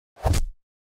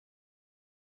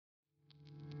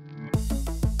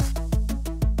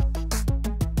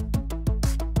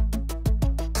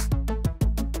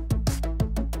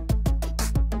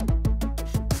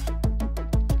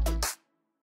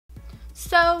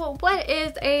So what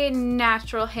is a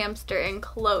natural hamster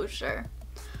enclosure?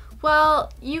 Well,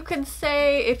 you could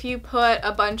say if you put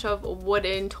a bunch of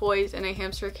wooden toys in a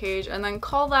hamster cage and then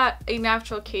call that a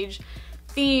natural cage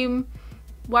theme,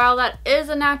 while that is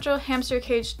a natural hamster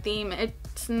cage theme,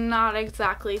 it's not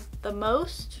exactly the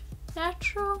most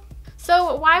natural.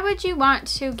 So why would you want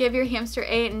to give your hamster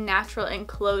a natural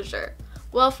enclosure?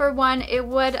 Well, for one, it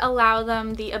would allow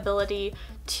them the ability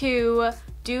to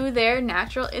do their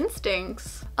natural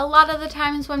instincts. A lot of the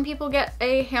times when people get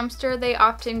a hamster, they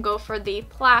often go for the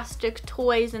plastic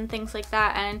toys and things like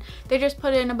that, and they just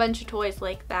put in a bunch of toys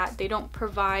like that. They don't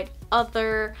provide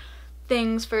other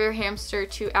things for your hamster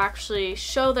to actually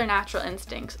show their natural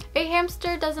instincts. A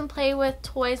hamster doesn't play with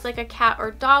toys like a cat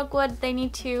or dog would. They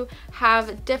need to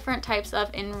have different types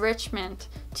of enrichment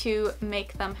to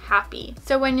make them happy.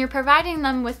 So when you're providing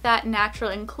them with that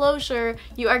natural enclosure,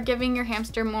 you are giving your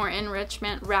hamster more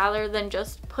enrichment rather than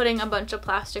just putting a bunch of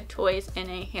plastic toys in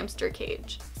a hamster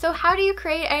cage. So how do you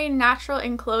create a natural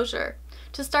enclosure?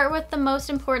 To start with, the most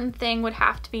important thing would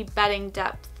have to be bedding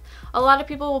depth. A lot of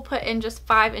people will put in just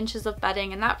 5 inches of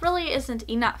bedding, and that really isn't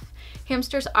enough.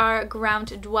 Hamsters are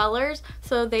ground dwellers,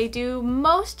 so they do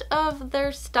most of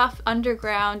their stuff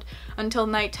underground until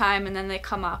nighttime, and then they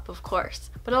come up, of course.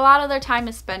 But a lot of their time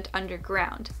is spent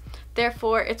underground.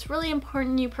 Therefore, it's really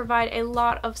important you provide a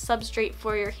lot of substrate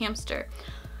for your hamster.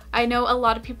 I know a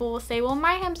lot of people will say, well,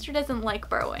 my hamster doesn't like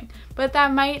burrowing, but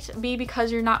that might be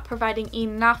because you're not providing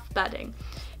enough bedding.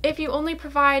 If you only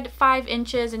provide 5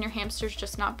 inches and your hamster's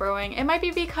just not burrowing, it might be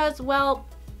because, well,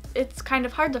 it's kind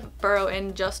of hard to burrow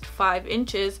in just 5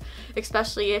 inches,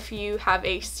 especially if you have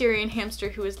a Syrian hamster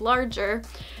who is larger.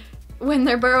 When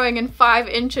they're burrowing in 5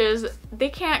 inches, they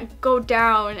can't go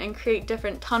down and create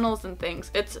different tunnels and things.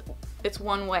 It's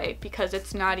one way because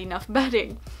it's not enough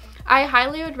bedding. I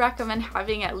highly would recommend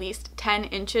having at least 10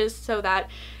 inches so that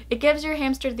it gives your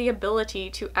hamster the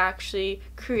ability to actually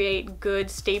create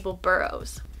good, stable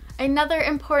burrows. Another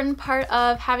important part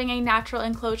of having a natural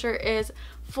enclosure is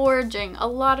foraging. A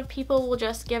lot of people will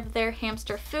just give their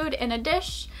hamster food in a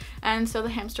dish, and so the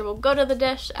hamster will go to the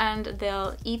dish and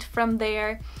they'll eat from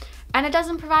there. And it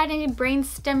doesn't provide any brain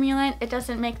stimulant, it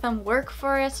doesn't make them work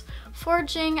for it.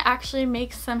 Foraging actually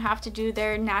makes them have to do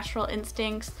their natural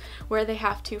instincts, where they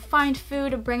have to find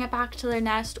food, bring it back to their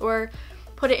nest, or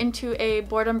put it into a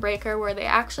boredom breaker where they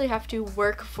actually have to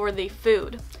work for the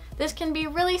food. This can be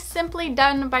really simply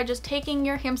done by just taking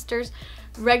your hamster's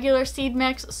regular seed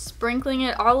mix, sprinkling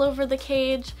it all over the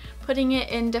cage, putting it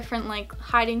in different like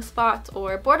hiding spots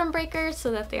or boredom breakers so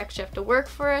that they actually have to work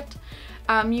for it.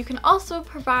 You can also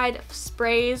provide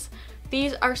sprays.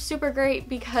 These are super great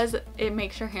because it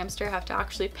makes your hamster have to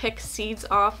actually pick seeds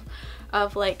off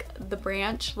of like the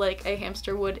branch like a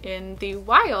hamster would in the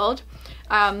wild.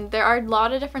 There are a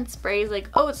lot of different sprays like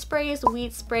oat sprays,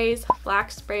 wheat sprays,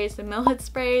 flax sprays, and millet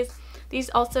sprays. These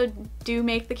also do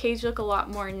make the cage look a lot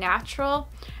more natural,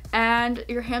 and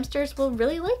your hamsters will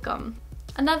really like them.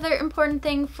 Another important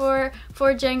thing for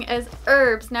foraging is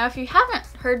herbs. Now, if you haven't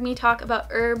heard me talk about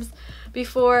herbs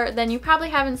before, then you probably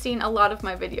haven't seen a lot of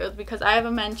my videos because I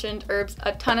have mentioned herbs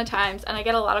a ton of times and I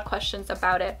get a lot of questions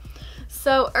about it.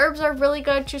 So herbs are really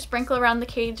good to sprinkle around the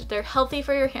cage. They're healthy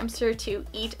for your hamster to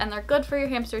eat, and they're good for your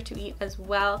hamster to eat as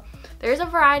well. There's a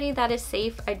variety that is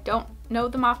safe. I don't know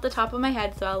them off the top of my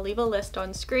head, so I'll leave a list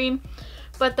on screen,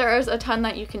 but there is a ton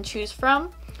that you can choose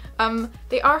from.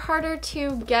 They are harder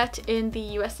to get in the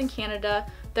US and Canada.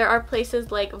 There are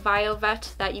places like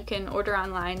VioVet that you can order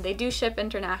online. They do ship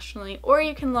internationally, or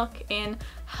you can look in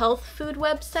health food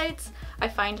websites. I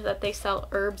find that they sell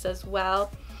herbs as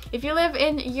well. If you live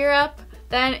in Europe,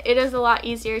 then it is a lot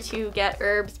easier to get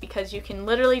herbs because you can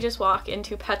literally just walk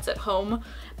into Pets at Home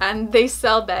and they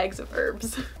sell bags of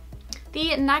herbs.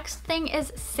 The next thing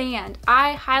is sand.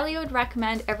 I highly would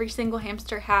recommend every single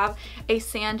hamster have a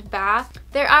sand bath.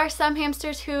 There are some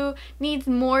hamsters who need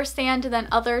more sand than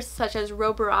others, such as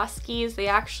Roboroskis. They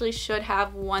actually should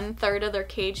have 1/3 of their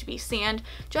cage be sand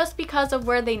just because of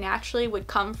where they naturally would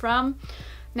come from.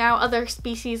 Now, other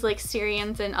species like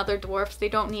Syrians and other dwarfs, they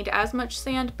don't need as much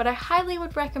sand, but I highly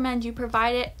would recommend you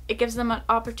provide it. It gives them an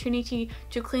opportunity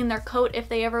to clean their coat if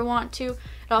they ever want to.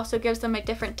 It also gives them a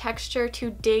different texture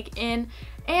to dig in,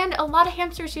 and a lot of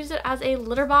hamsters use it as a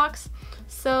litter box,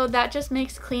 so that just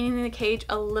makes cleaning the cage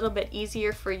a little bit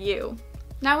easier for you.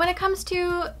 Now, when it comes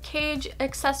to cage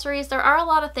accessories, there are a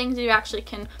lot of things you actually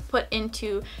can put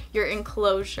into your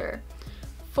enclosure.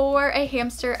 For a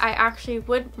hamster, I actually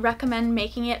would recommend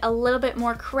making it a little bit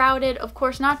more crowded. Of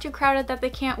course, not too crowded that they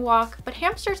can't walk, but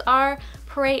hamsters are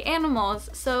prey animals,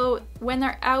 so when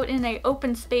they're out in an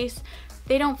open space,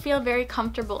 they don't feel very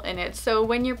comfortable in it. So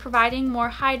when you're providing more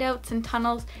hideouts and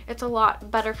tunnels, it's a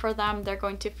lot better for them. They're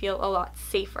going to feel a lot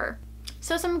safer.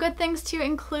 So some good things to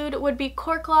include would be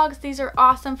cork logs. These are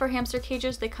awesome for hamster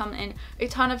cages. They come in a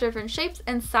ton of different shapes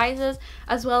and sizes,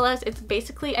 as well as it's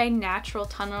basically a natural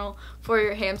tunnel for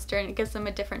your hamster, and it gives them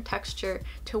a different texture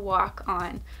to walk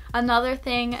on. Another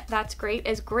thing that's great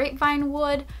is grapevine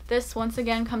wood. This once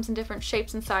again comes in different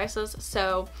shapes and sizes,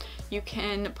 so you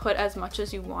can put as much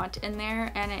as you want in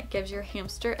there, and it gives your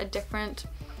hamster a different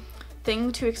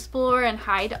thing to explore and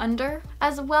hide under.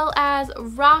 As well as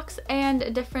rocks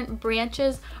and different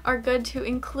branches are good to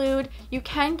include. You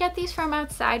can get these from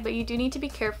outside, but you do need to be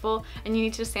careful and you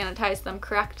need to sanitize them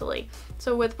correctly.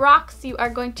 So with rocks, you are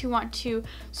going to want to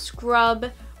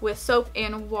scrub with soap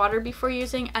and water before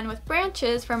using, and with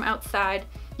branches from outside,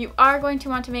 you are going to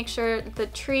want to make sure the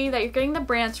tree that you're getting the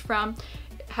branch from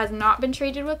has not been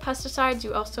treated with pesticides.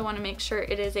 You also want to make sure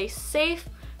it is a safe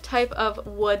type of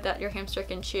wood that your hamster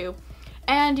can chew.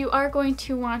 And you are going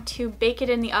to want to bake it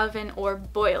in the oven or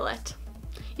boil it.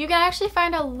 You can actually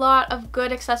find a lot of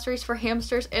good accessories for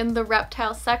hamsters in the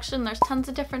reptile section. There's tons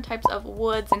of different types of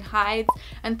woods and hides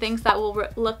and things that will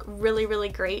look really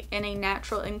great in a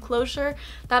natural enclosure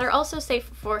that are also safe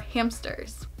for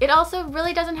hamsters. It also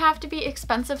really doesn't have to be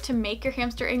expensive to make your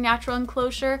hamster a natural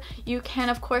enclosure. You can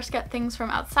of course get things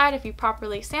from outside if you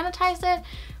properly sanitize it.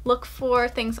 Look for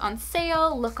things on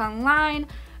sale, look online,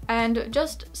 and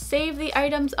just save the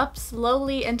items up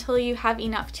slowly until you have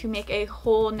enough to make a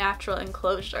whole natural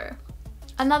enclosure.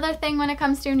 Another thing when it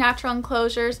comes to natural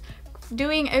enclosures,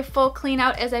 doing a full clean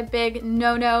out is a big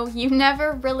no-no. You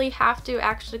never really have to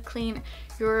actually clean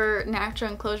your natural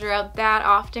enclosure out that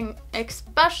often,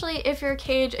 especially if your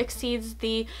cage exceeds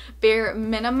the bare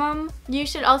minimum. You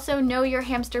should also know your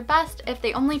hamster best. If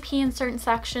they only pee in certain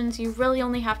sections, you really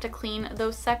only have to clean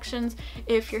those sections.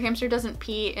 If your hamster doesn't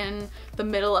pee in the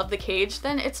middle of the cage,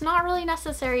 then it's not really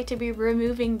necessary to be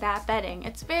removing that bedding.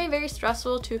 It's very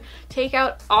stressful to take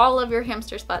out all of your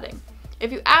hamster's bedding.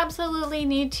 If you absolutely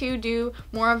need to do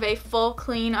more of a full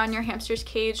clean on your hamster's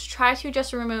cage, try to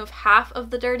just remove half of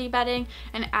the dirty bedding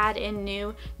and add in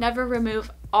new. Never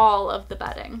remove all of the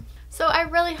bedding. So I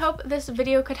really hope this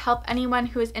video could help anyone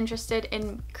who is interested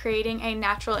in creating a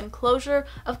natural enclosure.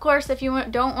 Of course, if you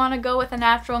don't want to go with a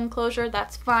natural enclosure,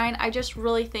 that's fine. I just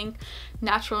really think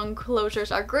natural enclosures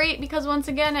are great because once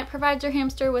again, it provides your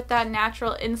hamster with that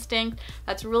natural instinct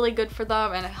that's really good for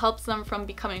them, and it helps them from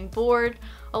becoming bored.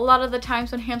 A lot of the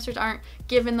times when hamsters aren't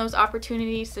given those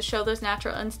opportunities to show those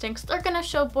natural instincts, they're gonna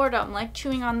show boredom, like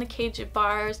chewing on the cage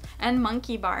bars and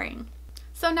monkey barring.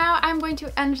 So now I'm going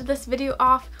to end this video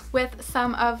off with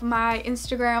some of my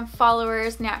Instagram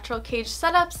followers' natural cage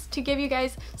setups to give you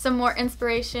guys some more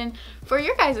inspiration for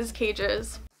your guys'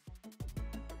 cages.